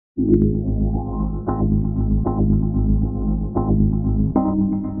When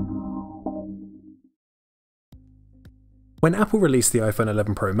Apple released the iPhone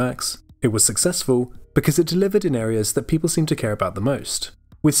 11 Pro Max, it was successful because it delivered in areas that people seem to care about the most,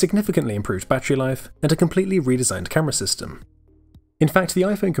 with significantly improved battery life and a completely redesigned camera system. In fact, the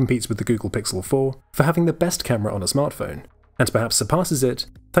iPhone competes with the Google Pixel 4 for having the best camera on a smartphone, and perhaps surpasses it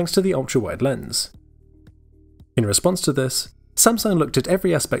thanks to the ultra-wide lens. In response to this, Samsung looked at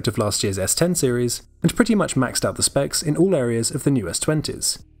every aspect of last year's S10 series and pretty much maxed out the specs in all areas of the new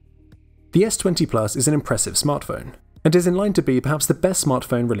S20s. The S20 Plus is an impressive smartphone, and is in line to be perhaps the best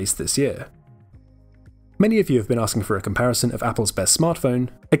smartphone released this year. Many of you have been asking for a comparison of Apple's best smartphone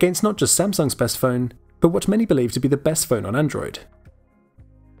against not just Samsung's best phone, but what many believe to be the best phone on Android.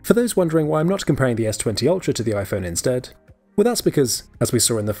 For those wondering why I'm not comparing the S20 Ultra to the iPhone instead, well, that's because, as we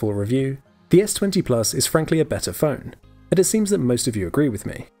saw in the full review, the S20 Plus is frankly a better phone, and it seems that most of you agree with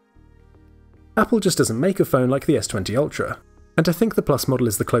me. Apple just doesn't make a phone like the S20 Ultra, and I think the Plus model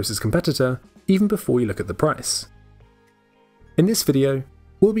is the closest competitor even before you look at the price. In this video,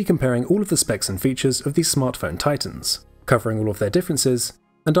 we'll be comparing all of the specs and features of these smartphone titans, covering all of their differences,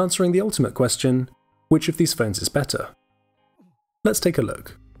 and answering the ultimate question, which of these phones is better? Let's take a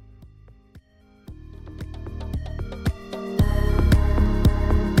look.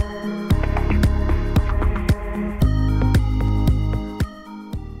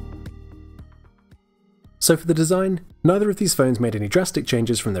 So for the design, neither of these phones made any drastic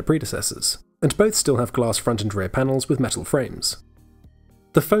changes from their predecessors, and both still have glass front and rear panels with metal frames.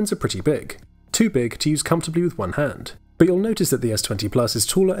 The phones are pretty big, too big to use comfortably with one hand, but you'll notice that the S20 Plus is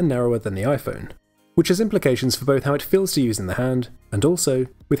taller and narrower than the iPhone, which has implications for both how it feels to use in the hand and also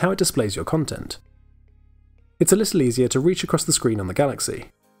with how it displays your content. It's a little easier to reach across the screen on the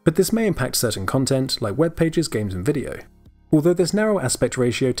Galaxy, but this may impact certain content like web pages, games and video, although this narrow aspect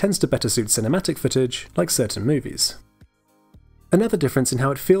ratio tends to better suit cinematic footage like certain movies. Another difference in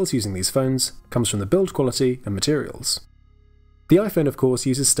how it feels using these phones comes from the build quality and materials. The iPhone of course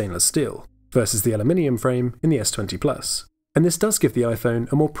uses stainless steel, versus the aluminium frame in the S20 Plus, and this does give the iPhone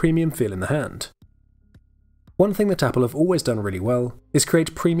a more premium feel in the hand. One thing that Apple have always done really well is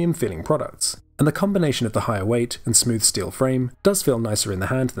create premium feeling products, and the combination of the higher weight and smooth steel frame does feel nicer in the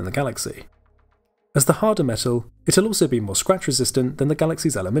hand than the Galaxy. As the harder metal, it'll also be more scratch resistant than the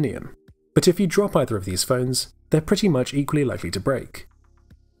Galaxy's aluminium, but if you drop either of these phones, they're pretty much equally likely to break.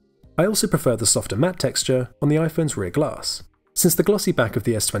 I also prefer the softer matte texture on the iPhone's rear glass, since the glossy back of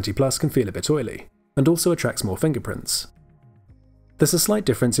the S20 Plus can feel a bit oily, and also attracts more fingerprints. There's a slight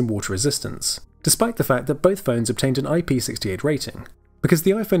difference in water resistance, despite the fact that both phones obtained an IP68 rating, because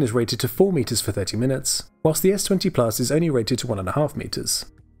the iPhone is rated to 4 meters for 30 minutes, whilst the S20 Plus is only rated to 1.5 meters.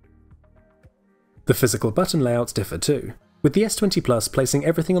 The physical button layouts differ too, with the S20 Plus placing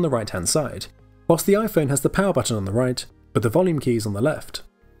everything on the right-hand side, whilst the iPhone has the power button on the right, but the volume keys on the left.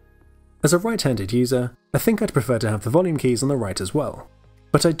 As a right-handed user, I think I'd prefer to have the volume keys on the right as well,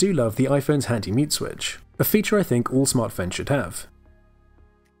 but I do love the iPhone's handy mute switch, a feature I think all smartphones should have.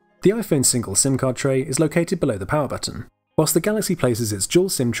 The iPhone's single SIM card tray is located below the power button, whilst the Galaxy places its dual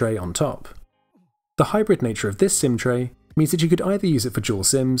SIM tray on top. The hybrid nature of this SIM tray means that you could either use it for dual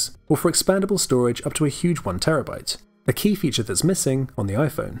SIMs or for expandable storage up to a huge 1TB, a key feature that's missing on the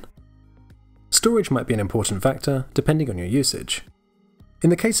iPhone. Storage might be an important factor depending on your usage. In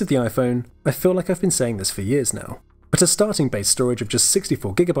the case of the iPhone, I feel like I've been saying this for years now, but a starting base storage of just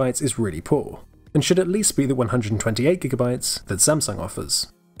 64GB is really poor, and should at least be the 128GB that Samsung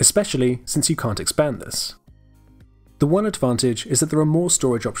offers, especially since you can't expand this. The one advantage is that there are more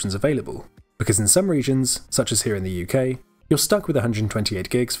storage options available, because in some regions, such as here in the UK, you're stuck with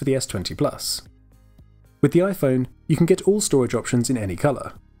 128GB for the S20 Plus. With the iPhone, you can get all storage options in any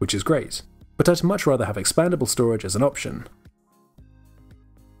colour, which is great, but I'd much rather have expandable storage as an option.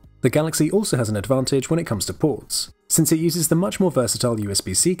 The Galaxy also has an advantage when it comes to ports, since it uses the much more versatile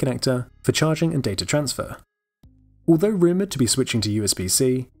USB-C connector for charging and data transfer. Although rumoured to be switching to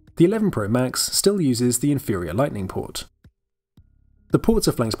USB-C, the 11 Pro Max still uses the inferior Lightning port. The ports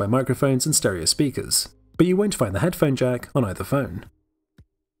are flanked by microphones and stereo speakers, but you won't find the headphone jack on either phone.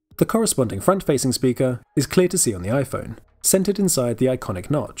 The corresponding front-facing speaker is clear to see on the iPhone, centred inside the iconic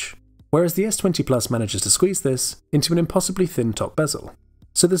notch, whereas the S20 Plus manages to squeeze this into an impossibly thin top bezel,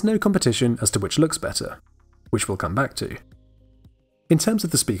 so there's no competition as to which looks better, which we'll come back to. In terms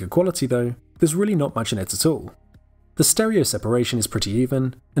of the speaker quality though, there's really not much in it at all. The stereo separation is pretty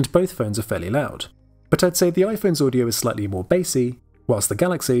even, and both phones are fairly loud, but I'd say the iPhone's audio is slightly more bassy, whilst the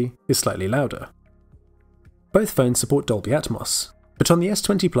Galaxy is slightly louder. Both phones support Dolby Atmos, but on the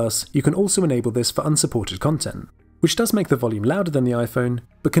S20 Plus you can also enable this for unsupported content, which does make the volume louder than the iPhone,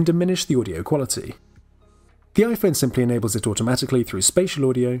 but can diminish the audio quality. The iPhone simply enables it automatically through spatial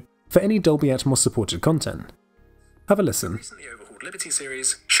audio for any Dolby Atmos supported content. Have a listen. The recently overhauled Liberty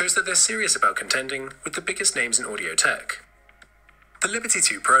series shows that they're serious about contending with the biggest names in audio tech. The Liberty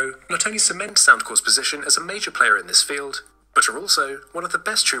 2 Pro not only cements Soundcore's position as a major player in this field, but are also one of the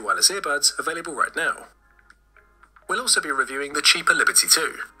best true wireless earbuds available right now. We'll also be reviewing the cheaper Liberty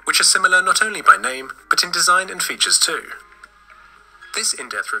 2, which are similar not only by name, but in design and features too. This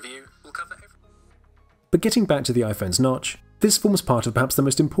in-depth review will cover everything. But getting back to the iPhone's notch, this forms part of perhaps the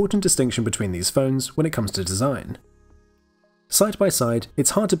most important distinction between these phones when it comes to design. Side by side,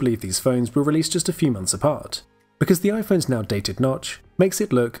 it's hard to believe these phones were released just a few months apart, because the iPhone's now dated notch makes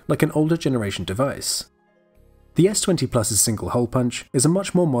it look like an older generation device. The S20 Plus's single hole punch is a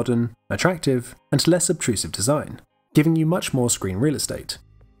much more modern, attractive, and less obtrusive design, giving you much more screen real estate.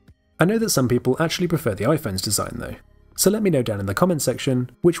 I know that some people actually prefer the iPhone's design though, so let me know down in the comments section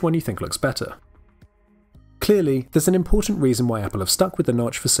which one you think looks better. Clearly, there's an important reason why Apple have stuck with the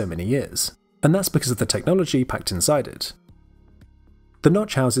notch for so many years, and that's because of the technology packed inside it. The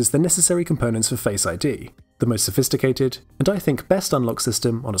notch houses the necessary components for Face ID, the most sophisticated, and I think best unlock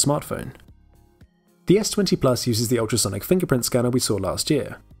system on a smartphone. The S20 Plus uses the ultrasonic fingerprint scanner we saw last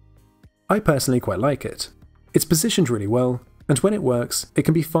year. I personally quite like it. It's positioned really well, and when it works, it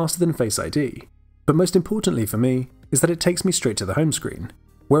can be faster than Face ID, but most importantly for me is that it takes me straight to the home screen,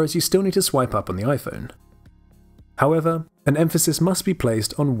 whereas you still need to swipe up on the iPhone. However, an emphasis must be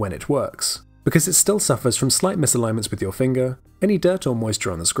placed on when it works, because it still suffers from slight misalignments with your finger, any dirt or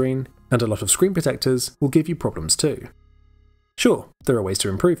moisture on the screen, and a lot of screen protectors will give you problems too. Sure, there are ways to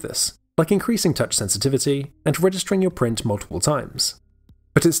improve this, like increasing touch sensitivity and registering your print multiple times,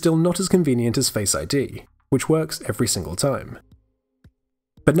 but it's still not as convenient as Face ID, which works every single time.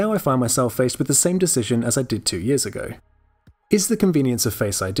 But now I find myself faced with the same decision as I did 2 years ago. Is the convenience of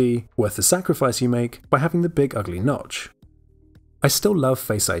Face ID worth the sacrifice you make by having the big ugly notch? I still love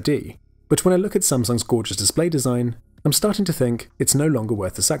Face ID, but when I look at Samsung's gorgeous display design, I'm starting to think it's no longer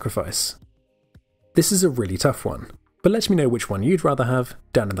worth the sacrifice. This is a really tough one, but let me know which one you'd rather have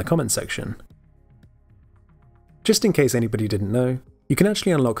down in the comments section. Just in case anybody didn't know, you can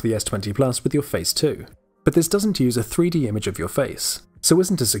actually unlock the S20 Plus with your face too, but this doesn't use a 3D image of your face, so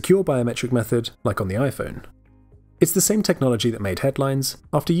isn't a secure biometric method like on the iPhone. It's the same technology that made headlines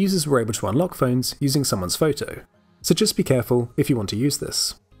after users were able to unlock phones using someone's photo, so just be careful if you want to use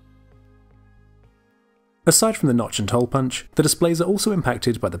this. Aside from the notch and hole punch, the displays are also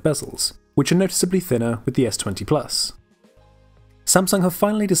impacted by the bezels, which are noticeably thinner with the S20 Plus. Samsung have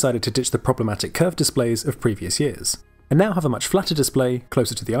finally decided to ditch the problematic curved displays of previous years, and now have a much flatter display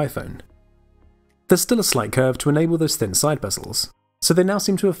closer to the iPhone. There's still a slight curve to enable those thin side bezels, so they now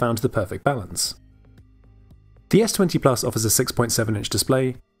seem to have found the perfect balance. The S20 Plus offers a 6.7-inch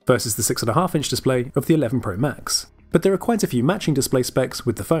display versus the 6.5-inch display of the 11 Pro Max, but there are quite a few matching display specs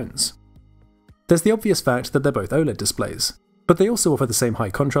with the phones. There's the obvious fact that they're both OLED displays, but they also offer the same high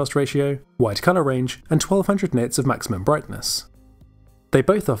contrast ratio, wide colour range, and 1200 nits of maximum brightness. They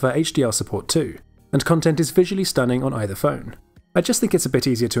both offer HDR support too, and content is visually stunning on either phone. I just think it's a bit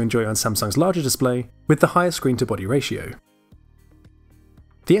easier to enjoy on Samsung's larger display with the higher screen-to-body ratio.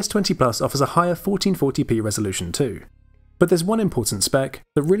 The S20 Plus offers a higher 1440p resolution too, but there's one important spec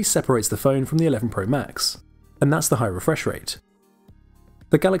that really separates the phone from the 11 Pro Max, and that's the high refresh rate.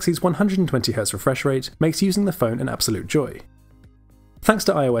 The Galaxy's 120Hz refresh rate makes using the phone an absolute joy. Thanks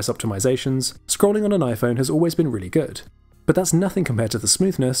to iOS optimizations, scrolling on an iPhone has always been really good, but that's nothing compared to the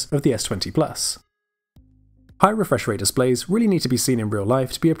smoothness of the S20 Plus. High refresh rate displays really need to be seen in real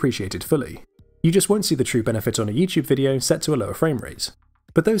life to be appreciated fully. You just won't see the true benefit on a YouTube video set to a lower frame rate,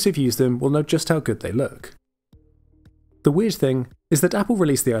 but those who've used them will know just how good they look. The weird thing is that Apple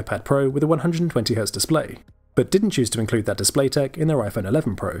released the iPad Pro with a 120Hz display, but didn't choose to include that display tech in their iPhone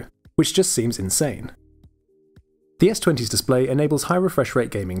 11 Pro, which just seems insane. The S20's display enables high refresh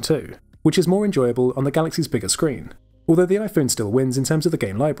rate gaming too, which is more enjoyable on the Galaxy's bigger screen, although the iPhone still wins in terms of the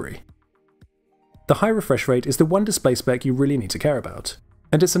game library. The high refresh rate is the one display spec you really need to care about,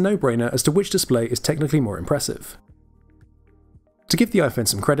 and it's a no-brainer as to which display is technically more impressive. To give the iPhone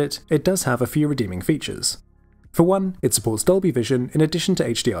some credit, it does have a few redeeming features. For one, it supports Dolby Vision in addition to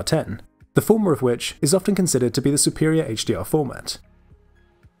HDR10, the former of which is often considered to be the superior HDR format.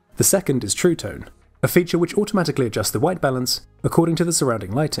 The second is True Tone, a feature which automatically adjusts the white balance according to the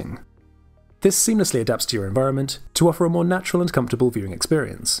surrounding lighting. This seamlessly adapts to your environment to offer a more natural and comfortable viewing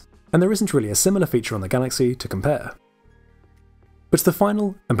experience, and there isn't really a similar feature on the Galaxy to compare. But the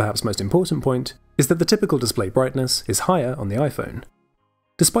final, and perhaps most important point, is that the typical display brightness is higher on the iPhone.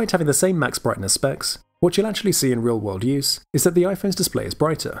 Despite having the same max brightness specs, what you'll actually see in real-world use is that the iPhone's display is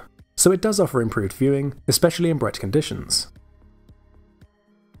brighter, so it does offer improved viewing, especially in bright conditions.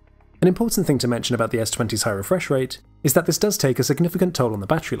 An important thing to mention about the S20's high refresh rate is that this does take a significant toll on the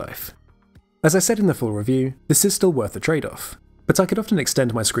battery life. As I said in the full review, this is still worth the trade-off, but I could often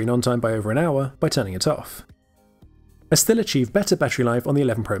extend my screen on time by over an hour by turning it off. I still achieve better battery life on the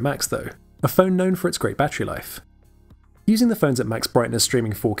 11 Pro Max though, a phone known for its great battery life. Using the phones at max brightness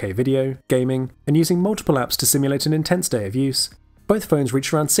streaming 4K video, gaming, and using multiple apps to simulate an intense day of use, both phones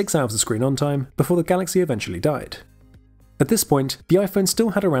reached around 6 hours of screen on time before the Galaxy eventually died. At this point, the iPhone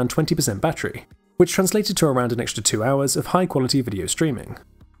still had around 20% battery, which translated to around an extra 2 hours of high-quality video streaming.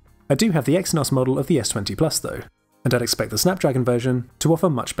 I do have the Exynos model of the S20 Plus though, and I'd expect the Snapdragon version to offer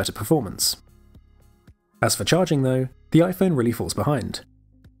much better performance. As for charging though, the iPhone really falls behind.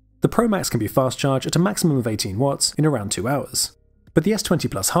 The Pro Max can be fast charged at a maximum of 18 watts in around 2 hours, but the S20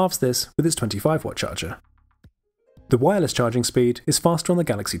 Plus halves this with its 25 watt charger. The wireless charging speed is faster on the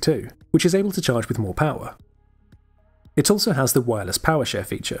Galaxy 2, which is able to charge with more power. It also has the wireless power share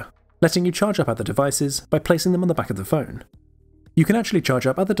feature, letting you charge up other devices by placing them on the back of the phone. You can actually charge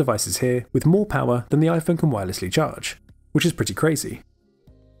up other devices here with more power than the iPhone can wirelessly charge, which is pretty crazy.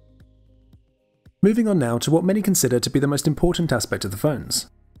 Moving on now to what many consider to be the most important aspect of the phones,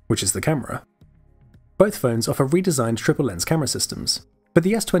 which is the camera. Both phones offer redesigned triple lens camera systems, but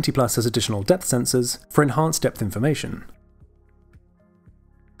the S20 Plus has additional depth sensors for enhanced depth information.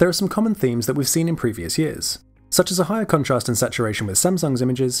 There are some common themes that we've seen in previous years, such as a higher contrast and saturation with Samsung's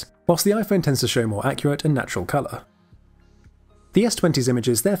images, whilst the iPhone tends to show more accurate and natural colour. The S20's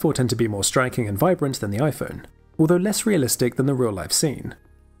images therefore tend to be more striking and vibrant than the iPhone, although less realistic than the real-life scene.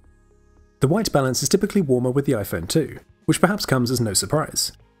 The white balance is typically warmer with the iPhone too, which perhaps comes as no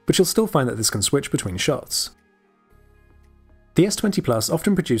surprise, but you'll still find that this can switch between shots. The S20 Plus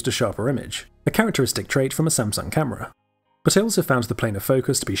often produced a sharper image, a characteristic trait from a Samsung camera, but I also found the plane of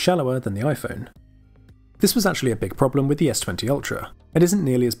focus to be shallower than the iPhone. This was actually a big problem with the S20 Ultra, and isn't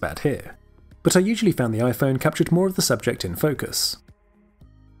nearly as bad here, but I usually found the iPhone captured more of the subject in focus.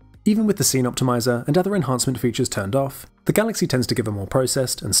 Even with the scene optimizer and other enhancement features turned off, the Galaxy tends to give a more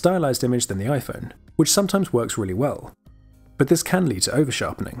processed and stylized image than the iPhone, which sometimes works really well. But this can lead to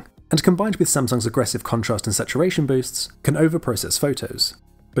oversharpening, and combined with Samsung's aggressive contrast and saturation boosts, can overprocess photos.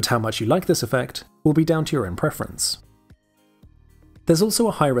 But how much you like this effect will be down to your own preference. There's also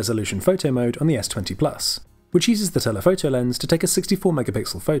a high-resolution photo mode on the S20 Plus, which uses the telephoto lens to take a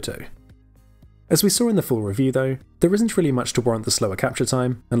 64-megapixel photo. As we saw in the full review though, there isn't really much to warrant the slower capture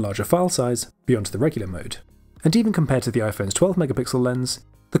time and larger file size beyond the regular mode, and even compared to the iPhone's 12-megapixel lens,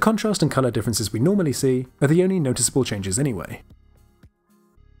 the contrast and colour differences we normally see are the only noticeable changes anyway.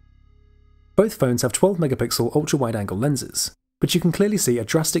 Both phones have 12-megapixel ultra-wide-angle lenses, but you can clearly see a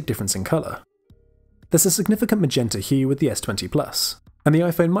drastic difference in colour. There's a significant magenta hue with the S20 Plus, and the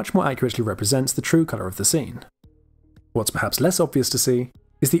iPhone much more accurately represents the true colour of the scene. What's perhaps less obvious to see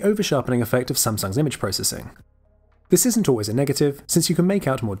is the oversharpening effect of Samsung's image processing. This isn't always a negative, since you can make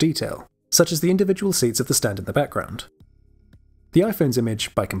out more detail, such as the individual seats of the stand in the background. The iPhone's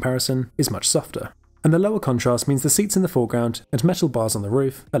image, by comparison, is much softer, and the lower contrast means the seats in the foreground and metal bars on the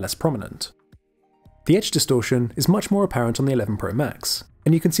roof are less prominent. The edge distortion is much more apparent on the 11 Pro Max,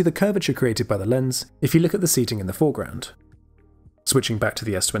 and you can see the curvature created by the lens if you look at the seating in the foreground. Switching back to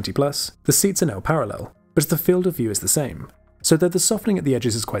the S20 Plus, the seats are now parallel, but the field of view is the same, so though the softening at the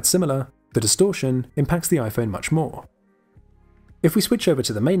edges is quite similar, the distortion impacts the iPhone much more. If we switch over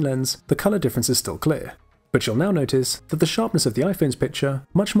to the main lens, the colour difference is still clear, but you'll now notice that the sharpness of the iPhone's picture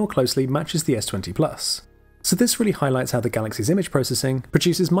much more closely matches the S20 Plus. So this really highlights how the Galaxy's image processing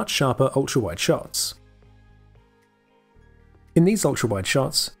produces much sharper ultra-wide shots. In these ultra-wide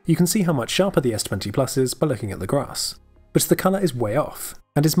shots, you can see how much sharper the S20 Plus is by looking at the grass, but the colour is way off,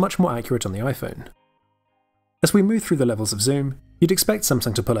 and is much more accurate on the iPhone. As we move through the levels of zoom, you'd expect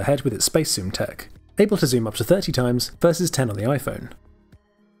Samsung to pull ahead with its space zoom tech, able to zoom up to 30 times versus 10 on the iPhone.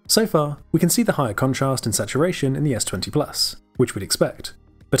 So far, we can see the higher contrast and saturation in the S20 Plus, which we'd expect,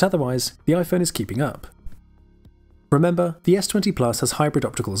 but otherwise, the iPhone is keeping up. Remember, the S20 Plus has hybrid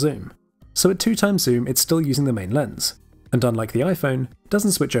optical zoom, so at 2x zoom it's still using the main lens, and unlike the iPhone,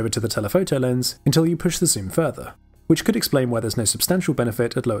 doesn't switch over to the telephoto lens until you push the zoom further, which could explain why there's no substantial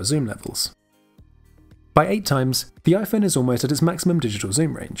benefit at lower zoom levels. By 8x, the iPhone is almost at its maximum digital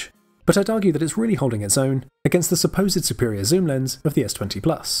zoom range, but I'd argue that it's really holding its own against the supposed superior zoom lens of the S20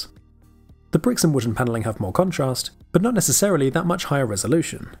 Plus. The bricks and wooden panelling have more contrast, but not necessarily that much higher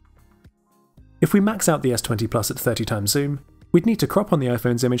resolution. If we max out the S20 Plus at 30x zoom, we'd need to crop on the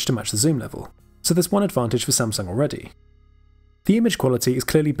iPhone's image to match the zoom level, so there's one advantage for Samsung already. The image quality is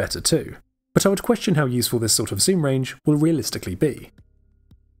clearly better too, but I would question how useful this sort of zoom range will realistically be.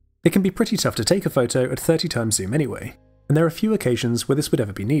 It can be pretty tough to take a photo at 30 times zoom anyway, and there are few occasions where this would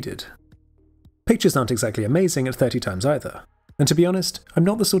ever be needed. Pictures aren't exactly amazing at 30 times either, and to be honest, I'm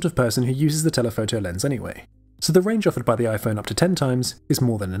not the sort of person who uses the telephoto lens anyway, so the range offered by the iPhone up to 10 times is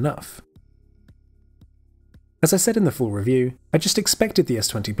more than enough. As I said in the full review, I just expected the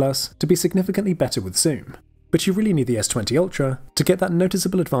S20 Plus to be significantly better with zoom, but you really need the S20 Ultra to get that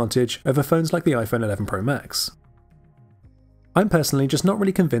noticeable advantage over phones like the iPhone 11 Pro Max. I'm personally just not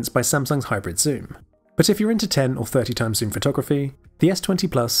really convinced by Samsung's hybrid zoom, but if you're into 10 or 30 times zoom photography, the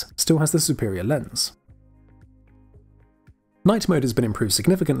S20 Plus still has the superior lens. Night mode has been improved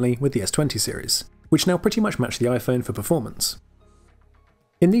significantly with the S20 series, which now pretty much match the iPhone for performance.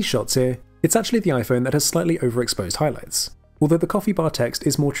 In these shots here, it's actually the iPhone that has slightly overexposed highlights, although the coffee bar text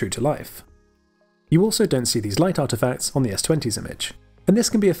is more true to life. You also don't see these light artifacts on the S20's image, and this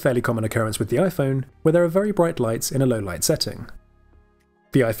can be a fairly common occurrence with the iPhone, where there are very bright lights in a low light setting.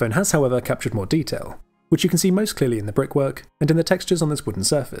 The iPhone has, however, captured more detail, which you can see most clearly in the brickwork and in the textures on this wooden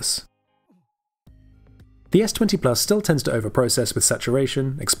surface. The S20 Plus still tends to overprocess with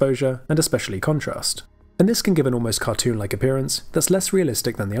saturation, exposure, and especially contrast, and this can give an almost cartoon-like appearance that's less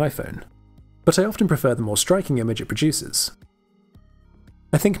realistic than the iPhone. But I often prefer the more striking image it produces.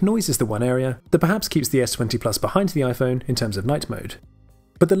 I think noise is the one area that perhaps keeps the S20 Plus behind the iPhone in terms of night mode,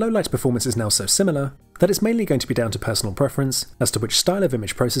 but the low light performance is now so similar that it's mainly going to be down to personal preference as to which style of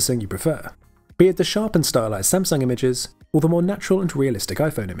image processing you prefer, be it the sharp and stylized Samsung images or the more natural and realistic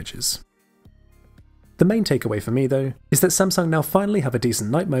iPhone images. The main takeaway for me though is that Samsung now finally have a decent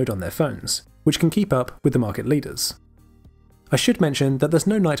night mode on their phones, which can keep up with the market leaders. I should mention that there's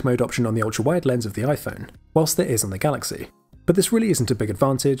no night mode option on the ultra-wide lens of the iPhone, whilst there is on the Galaxy, but this really isn't a big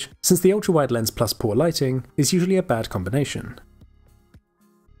advantage since the ultra-wide lens plus poor lighting is usually a bad combination.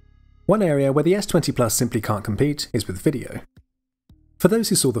 One area where the S20 Plus simply can't compete is with video. For those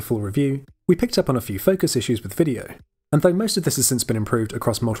who saw the full review, we picked up on a few focus issues with video, and though most of this has since been improved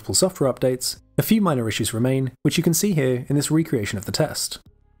across multiple software updates, a few minor issues remain, which you can see here in this recreation of the test.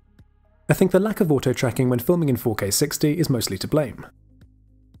 I think the lack of auto-tracking when filming in 4K 60 is mostly to blame.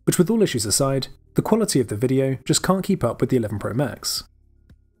 But with all issues aside, the quality of the video just can't keep up with the 11 Pro Max.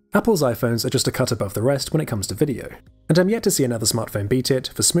 Apple's iPhones are just a cut above the rest when it comes to video, and I'm yet to see another smartphone beat it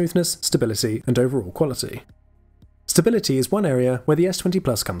for smoothness, stability, and overall quality. Stability is one area where the S20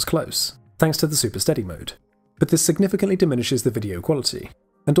 Plus comes close, thanks to the Super Steady mode, but this significantly diminishes the video quality,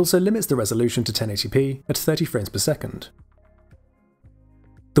 and also limits the resolution to 1080p at 30 frames per second.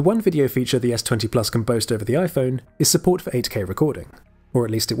 The one video feature the S20 Plus can boast over the iPhone is support for 8K recording, or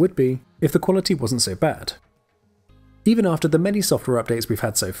at least it would be if the quality wasn't so bad. Even after the many software updates we've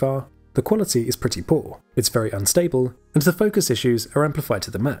had so far, the quality is pretty poor, it's very unstable, and the focus issues are amplified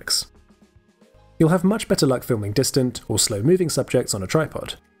to the max. You'll have much better luck filming distant or slow-moving subjects on a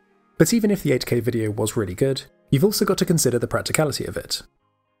tripod, but even if the 8K video was really good, you've also got to consider the practicality of it.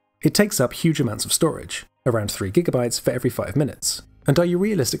 It takes up huge amounts of storage, around 3 GB for every 5 minutes. And are you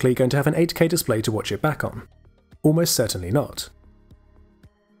realistically going to have an 8K display to watch it back on? Almost certainly not.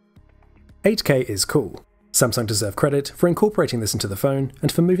 8K is cool. Samsung deserve credit for incorporating this into the phone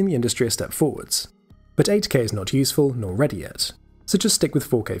and for moving the industry a step forwards. But 8K is not useful nor ready yet, so just stick with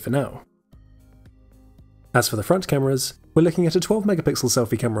 4K for now. As for the front cameras, we're looking at a 12 megapixel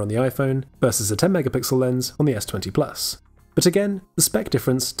selfie camera on the iPhone versus a 10 megapixel lens on the S20 Plus. But again, the spec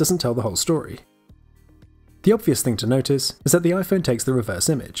difference doesn't tell the whole story. The obvious thing to notice is that the iPhone takes the reverse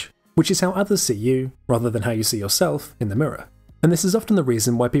image, which is how others see you, rather than how you see yourself in the mirror, and this is often the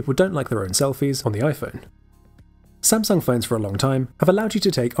reason why people don't like their own selfies on the iPhone. Samsung phones for a long time have allowed you to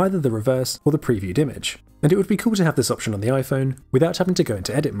take either the reverse or the previewed image, and it would be cool to have this option on the iPhone without having to go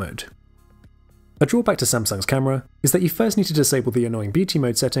into edit mode. A drawback to Samsung's camera is that you first need to disable the annoying beauty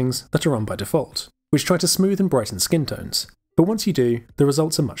mode settings that are on by default, which try to smooth and brighten skin tones, but once you do, the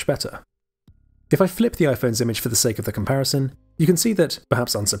results are much better. If I flip the iPhone's image for the sake of the comparison, you can see that,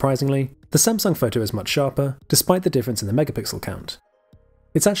 perhaps unsurprisingly, the Samsung photo is much sharper despite the difference in the megapixel count.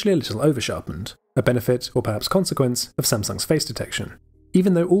 It's actually a little over-sharpened, a benefit or perhaps consequence of Samsung's face detection,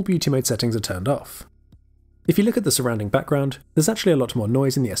 even though all beauty mode settings are turned off. If you look at the surrounding background, there's actually a lot more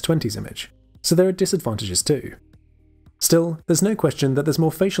noise in the S20's image, so there are disadvantages too. Still, there's no question that there's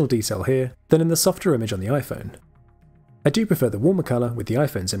more facial detail here than in the softer image on the iPhone. I do prefer the warmer colour with the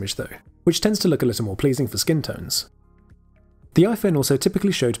iPhone's image though, which tends to look a little more pleasing for skin tones. The iPhone also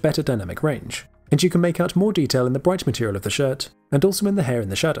typically showed better dynamic range, and you can make out more detail in the bright material of the shirt, and also in the hair in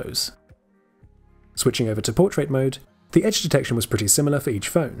the shadows. Switching over to portrait mode, the edge detection was pretty similar for each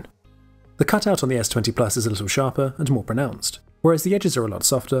phone. The cutout on the S20 Plus is a little sharper and more pronounced, whereas the edges are a lot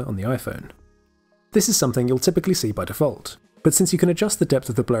softer on the iPhone. This is something you'll typically see by default, but since you can adjust the depth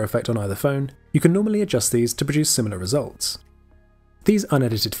of the blur effect on either phone, you can normally adjust these to produce similar results. These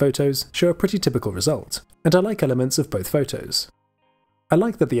unedited photos show a pretty typical result, and I like elements of both photos. I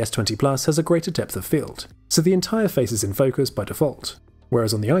like that the S20 Plus has a greater depth of field, so the entire face is in focus by default,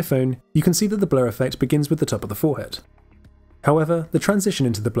 whereas on the iPhone, you can see that the blur effect begins with the top of the forehead. However, the transition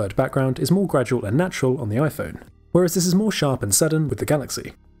into the blurred background is more gradual and natural on the iPhone, whereas this is more sharp and sudden with the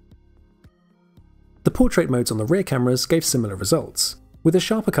Galaxy. The portrait modes on the rear cameras gave similar results, with a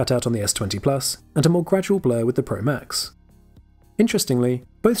sharper cutout on the S20 Plus and a more gradual blur with the Pro Max. Interestingly,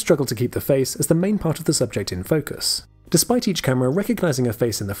 both struggle to keep the face as the main part of the subject in focus, despite each camera recognizing a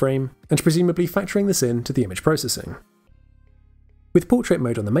face in the frame and presumably factoring this in to the image processing. With portrait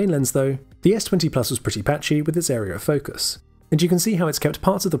mode on the main lens though, the S20 Plus was pretty patchy with its area of focus, and you can see how it's kept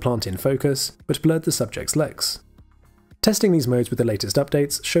parts of the plant in focus, but blurred the subject's legs. Testing these modes with the latest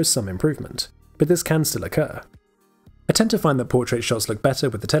updates shows some improvement, but this can still occur. I tend to find that portrait shots look better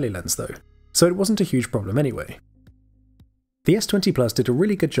with the tele lens though, so it wasn't a huge problem anyway. The S20 Plus did a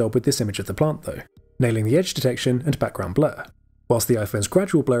really good job with this image of the plant though, nailing the edge detection and background blur, whilst the iPhone's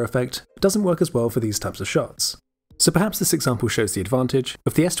gradual blur effect doesn't work as well for these types of shots. So perhaps this example shows the advantage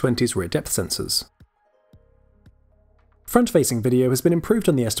of the S20's rear depth sensors. Front-facing video has been improved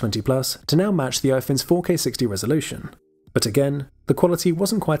on the S20 Plus to now match the iPhone's 4K 60 resolution, but again, the quality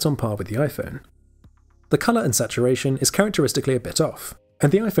wasn't quite on par with the iPhone. The colour and saturation is characteristically a bit off,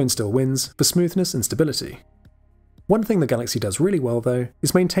 and the iPhone still wins for smoothness and stability. One thing the Galaxy does really well though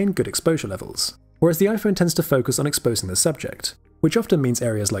is maintain good exposure levels, whereas the iPhone tends to focus on exposing the subject, which often means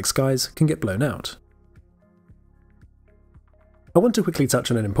areas like skies can get blown out. I want to quickly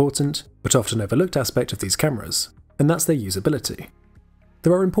touch on an important, but often overlooked aspect of these cameras, and that's their usability.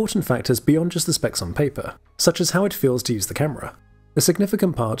 There are important factors beyond just the specs on paper, such as how it feels to use the camera, a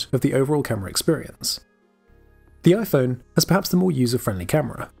significant part of the overall camera experience. The iPhone has perhaps the more user-friendly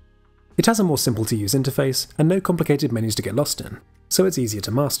camera. It has a more simple-to-use interface and no complicated menus to get lost in, so it's easier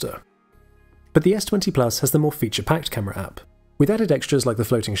to master. But the S20 Plus has the more feature-packed camera app, with added extras like the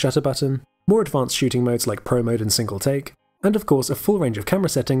floating shutter button, more advanced shooting modes like Pro Mode and Single Take, and of course a full range of camera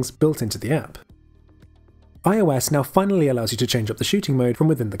settings built into the app. iOS now finally allows you to change up the shooting mode from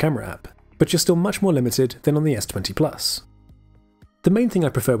within the camera app, but you're still much more limited than on the S20 Plus. The main thing I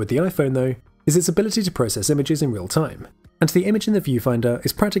prefer with the iPhone though is its ability to process images in real time, and the image in the viewfinder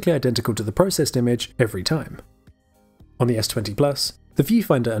is practically identical to the processed image every time. On the S20 Plus, the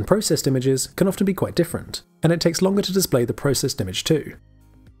viewfinder and processed images can often be quite different, and it takes longer to display the processed image too.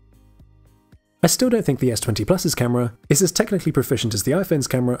 I still don't think the S20 Plus's camera is as technically proficient as the iPhone's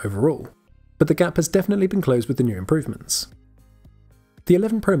camera overall, but the gap has definitely been closed with the new improvements. The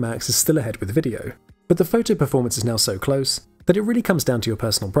 11 Pro Max is still ahead with video, but the photo performance is now so close that it really comes down to your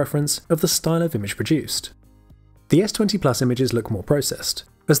personal preference of the style of image produced. The S20 Plus images look more processed,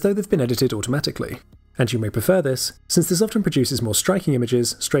 as though they've been edited automatically, and you may prefer this since this often produces more striking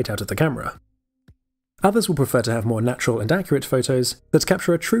images straight out of the camera. Others will prefer to have more natural and accurate photos that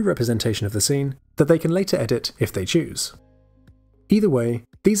capture a true representation of the scene that they can later edit if they choose. Either way,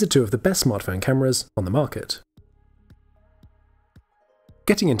 these are two of the best smartphone cameras on the market.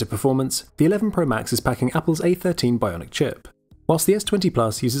 Getting into performance, the 11 Pro Max is packing Apple's A13 Bionic chip, whilst the S20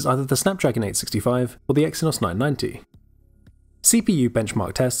 Plus uses either the Snapdragon 865 or the Exynos 990. CPU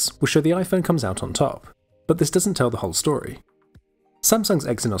benchmark tests will show the iPhone comes out on top, but this doesn't tell the whole story. Samsung's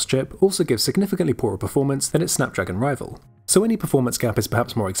Exynos chip also gives significantly poorer performance than its Snapdragon rival, so any performance gap is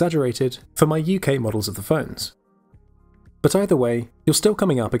perhaps more exaggerated for my UK models of the phones. But either way, you're still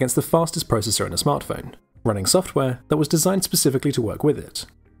coming up against the fastest processor in a smartphone, running software that was designed specifically to work with it.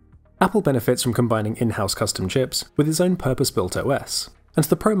 Apple benefits from combining in-house custom chips with its own purpose-built OS, and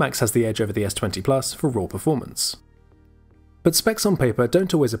the Pro Max has the edge over the S20 Plus for raw performance. But specs on paper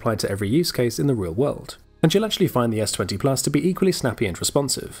don't always apply to every use case in the real world, and you'll actually find the S20 Plus to be equally snappy and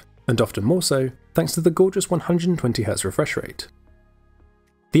responsive, and often more so thanks to the gorgeous 120Hz refresh rate.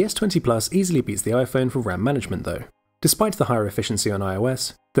 The S20 Plus easily beats the iPhone for RAM management though. Despite the higher efficiency on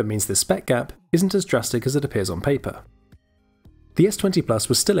iOS, that means this spec gap isn't as drastic as it appears on paper. The S20 Plus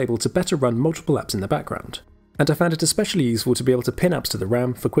was still able to better run multiple apps in the background, and I found it especially useful to be able to pin apps to the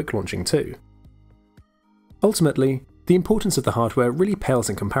RAM for quick launching too. Ultimately, the importance of the hardware really pales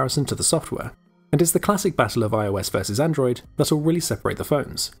in comparison to the software, and it's the classic battle of iOS versus Android that will really separate the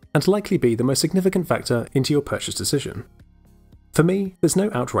phones, and likely be the most significant factor into your purchase decision. For me, there's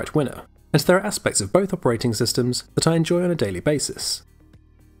no outright winner, and there are aspects of both operating systems that I enjoy on a daily basis.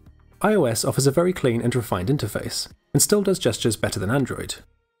 iOS offers a very clean and refined interface, and still does gestures better than Android.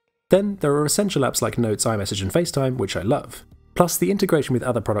 Then there are essential apps like Notes, iMessage and FaceTime which I love, Plus, the integration with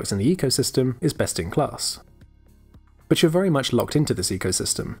other products in the ecosystem is best in class. But you're very much locked into this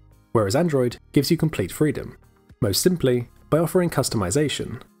ecosystem, whereas Android gives you complete freedom, most simply by offering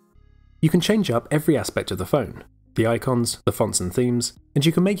customization. You can change up every aspect of the phone, the icons, the fonts and themes, and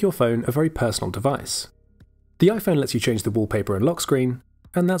you can make your phone a very personal device. The iPhone lets you change the wallpaper and lock screen,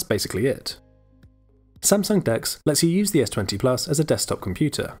 and that's basically it. Samsung DeX lets you use the S20 Plus as a desktop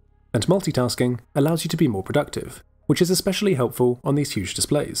computer, and multitasking allows you to be more productive, which is especially helpful on these huge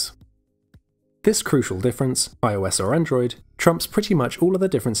displays. This crucial difference, iOS or Android, trumps pretty much all other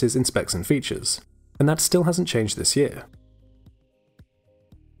differences in specs and features, and that still hasn't changed this year.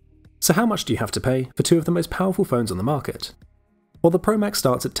 So how much do you have to pay for two of the most powerful phones on the market? Well, the Pro Max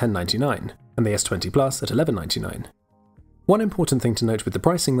starts at $1099, and the S20 Plus at $1199. One important thing to note with the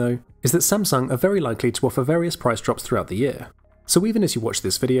pricing though, is that Samsung are very likely to offer various price drops throughout the year, so even as you watch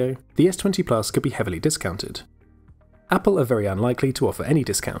this video, the S20 Plus could be heavily discounted. Apple are very unlikely to offer any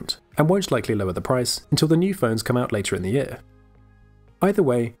discount, and won't likely lower the price until the new phones come out later in the year. Either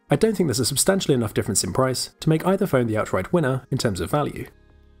way, I don't think there's a substantial enough difference in price to make either phone the outright winner in terms of value.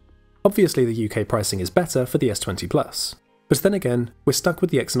 Obviously the UK pricing is better for the S20 Plus, but then again, we're stuck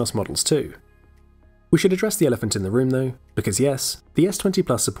with the Exynos models too. We should address the elephant in the room though, because yes, the S20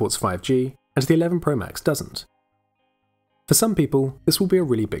 Plus supports 5G, and the 11 Pro Max doesn't. For some people, this will be a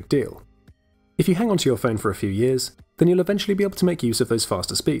really big deal. If you hang onto your phone for a few years, then you'll eventually be able to make use of those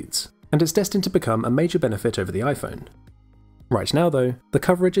faster speeds, and it's destined to become a major benefit over the iPhone. Right now though, the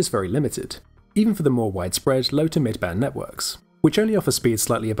coverage is very limited, even for the more widespread low to mid-band networks, which only offer speeds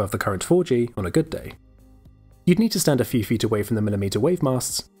slightly above the current 4G on a good day. You'd need to stand a few feet away from the millimeter wave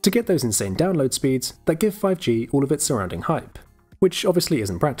masts to get those insane download speeds that give 5G all of its surrounding hype, which obviously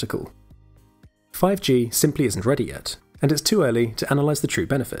isn't practical. 5G simply isn't ready yet, and it's too early to analyse the true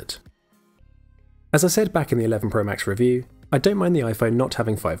benefit. As I said back in the 11 Pro Max review, I don't mind the iPhone not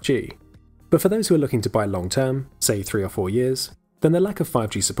having 5G, but for those who are looking to buy long term, say 3 or 4 years, then the lack of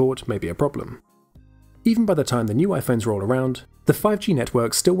 5G support may be a problem. Even by the time the new iPhones roll around, the 5G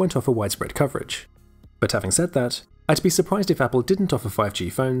network still won't offer widespread coverage. But having said that, I'd be surprised if Apple didn't offer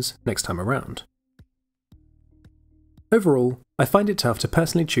 5G phones next time around. Overall, I find it tough to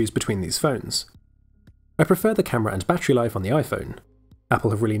personally choose between these phones. I prefer the camera and battery life on the iPhone.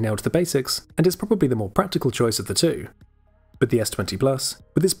 Apple have really nailed the basics, and it's probably the more practical choice of the two. But the S20 Plus,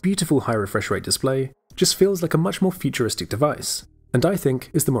 with its beautiful high refresh rate display, just feels like a much more futuristic device, and I think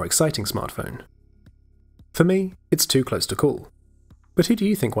is the more exciting smartphone. For me, it's too close to call. But who do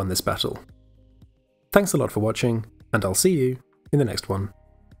you think won this battle? Thanks a lot for watching, and I'll see you in the next one.